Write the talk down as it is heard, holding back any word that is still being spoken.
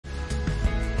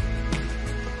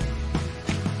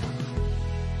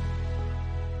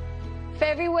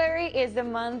February is the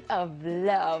month of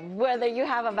love. Whether you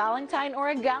have a Valentine or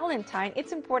a Galentine,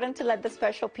 it's important to let the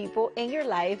special people in your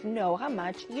life know how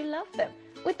much you love them.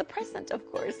 With the present, of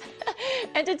course.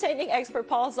 Entertaining expert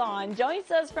Paul Zahn joins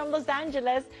us from Los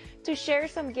Angeles to share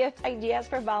some gift ideas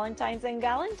for Valentine's and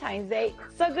Galentine's Day.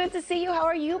 So good to see you. How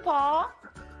are you, Paul?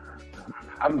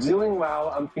 I'm doing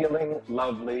well. I'm feeling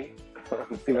lovely.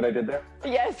 See what I did there?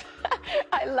 Yes,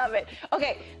 I love it.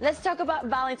 Okay, let's talk about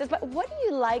Valentine's. But what do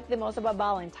you like the most about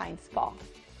Valentine's, Paul?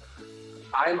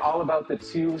 I'm all about the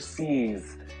two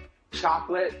C's.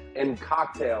 Chocolate and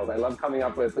cocktails. I love coming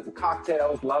up with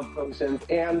cocktails, love potions,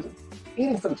 and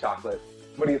eating some chocolate.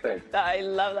 What do you think? I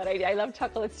love that idea. I love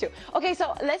chocolates too. Okay,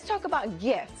 so let's talk about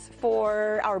gifts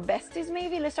for our besties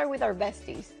maybe. Let's start with our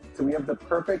besties. So we have the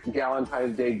perfect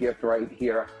Galentine's Day gift right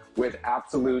here with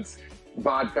Absolute's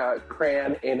vodka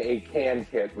cran in a can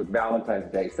kit with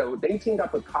Valentine's Day. So they teamed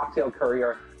up with Cocktail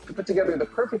Courier to put together the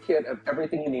perfect kit of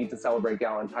everything you need to celebrate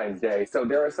Galentine's Day. So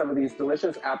there are some of these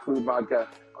delicious Absolute vodka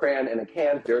cran in a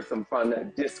can. There's some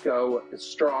fun disco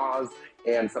straws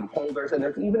and some holders, and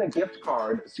there's even a gift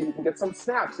card so you can get some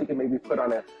snacks. You can maybe put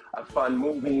on a fun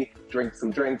movie, drink some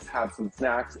drinks, have some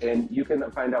snacks, and you can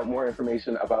find out more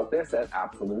information about this at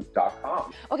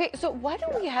absolute.com. Okay, so what do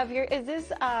we have here? Is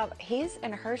this his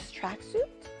and hers tracksuit?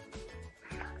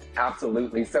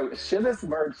 Absolutely. So Chivas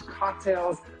merged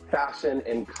cocktails, fashion,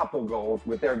 and couple goals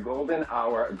with their Golden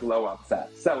Hour Glow Up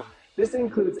set. So this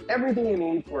includes everything you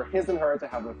need for his and her to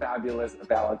have a fabulous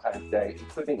Valentine's Day,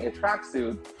 including a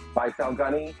tracksuit by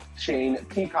Falguni Shane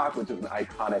Peacock, which is an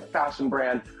iconic fashion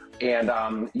brand.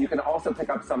 And you can also pick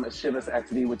up some Chivas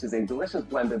XV, which is a delicious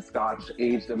blended scotch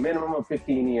aged a minimum of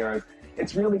 15 years.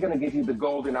 It's really going to give you the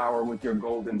golden hour with your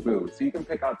golden booze. So you can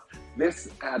pick up this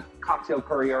at Cocktail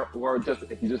Courier, or just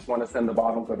if you just want to send the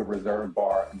bottle, go to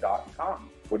reservebar.com.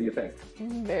 What do you think?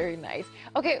 Very nice.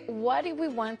 Okay, what if we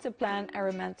want to plan a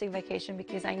romantic vacation?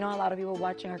 Because I know a lot of people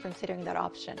watching are considering that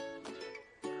option.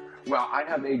 Well, I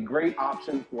have a great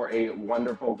option for a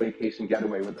wonderful vacation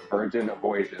getaway with Virgin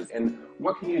Voyages. And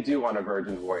what can you do on a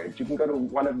Virgin Voyage? You can go to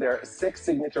one of their 6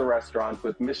 signature restaurants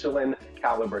with Michelin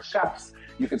caliber chefs.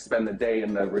 You can spend the day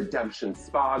in the Redemption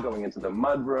Spa, going into the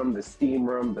mud room, the steam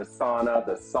room, the sauna,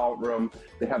 the salt room.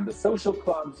 They have the social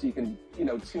club, so you can,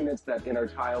 tune into that inner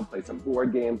child, play some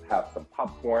board games, have some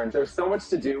popcorn. There's so much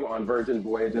to do on Virgin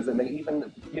Voyages, and they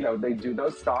even, they do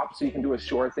those stops, so you can do a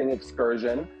shore thing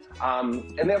excursion.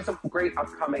 And they have some great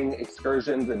upcoming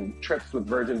excursions and trips with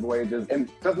Virgin Voyages. And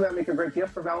doesn't that make a great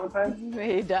gift for Valentine's?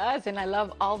 It does. And I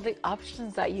love all the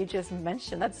options that you just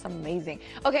mentioned. That's amazing.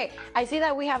 Okay, I see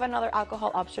that we have another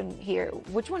alcohol option here.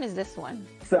 Which one is this one?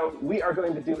 So we are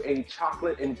going to do a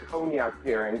chocolate and cognac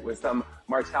pairing with some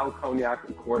Martell Cognac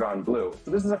Cordon Bleu.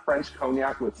 So this is a French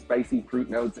cognac with spicy fruit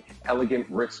notes, elegant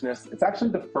richness. It's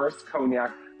actually the first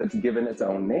cognac that's given its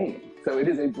own name. So it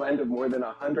is a blend of more than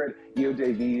 100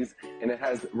 EOJVs, and it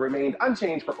has remained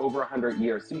unchanged for over 100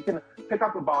 years. So you can pick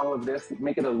up a bottle of this,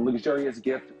 make it a luxurious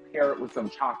gift, pair it with some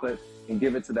chocolate, and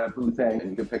give it to that boo thing, and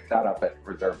you can pick that up at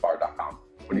reservebar.com.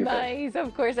 What do you think? Nice,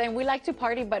 of course. And we like to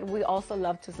party, but we also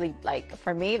love to sleep. Like,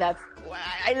 for me, I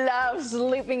love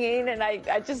sleeping in, and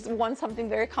I just want something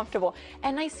very comfortable.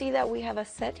 And I see that we have a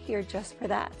set here just for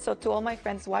that. So to all my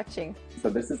friends watching. So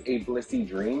this is a Blissy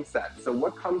Dream set. So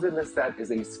what comes in this set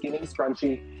is a skinny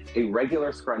scrunchie, a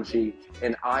regular scrunchie,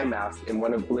 an eye mask, and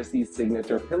one of Blissy's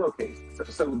signature pillowcases.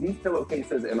 So these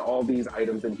pillowcases and all these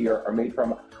items in here are made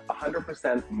from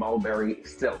 100% mulberry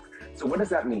silk. So what does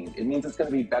that mean? It means it's going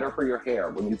to be better for your hair.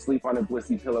 When you sleep on a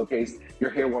Blissy pillowcase, your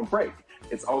hair won't break.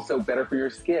 It's also better for your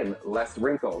skin, less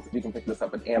wrinkles. You can pick this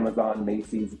up at Amazon,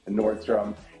 Macy's,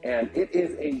 Nordstrom, and it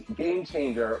is a game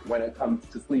changer when it comes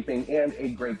to sleeping and a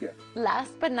great gift.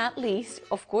 Last but not least,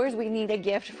 of course, we need a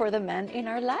gift for the men in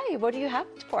our life. What do you have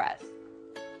for us?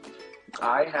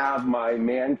 I have my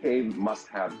man cave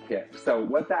must-have kit. So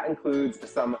what that includes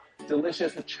is some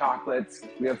delicious chocolates.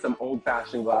 We have some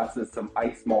old-fashioned glasses, some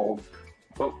ice molds.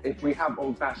 But if we have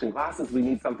old-fashioned glasses, we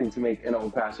need something to make an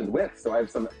old-fashioned with. So I have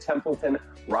some Templeton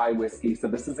rye whiskey. So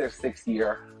this is their 6th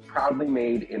year, proudly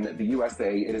made in the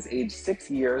USA. It is aged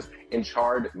 6 years in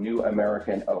charred New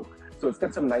American oak. So it's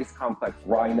got some nice complex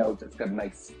rye notes. It's got a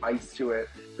nice spice to it.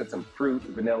 It's got some fruit,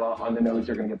 vanilla. On the nose,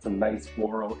 you're going to get some nice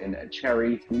floral and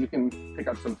cherry. You can pick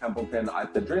up some Templeton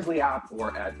at the Drizzly app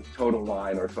or at Total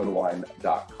Wine or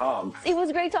TotalWine.com. It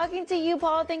was great talking to you,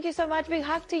 Paul. Thank you so much. Big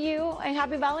hug to you, and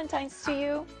happy Valentine's to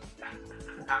you.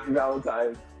 Happy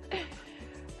Valentine's.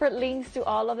 For links to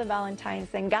all of the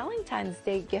Valentine's and Galentine's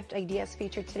Day gift ideas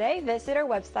featured today, visit our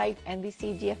website,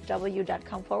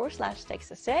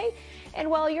 nbcdfw.com/TexasToday.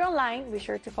 And while you're online, be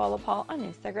sure to follow Paul on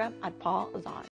Instagram at Paul Zahn.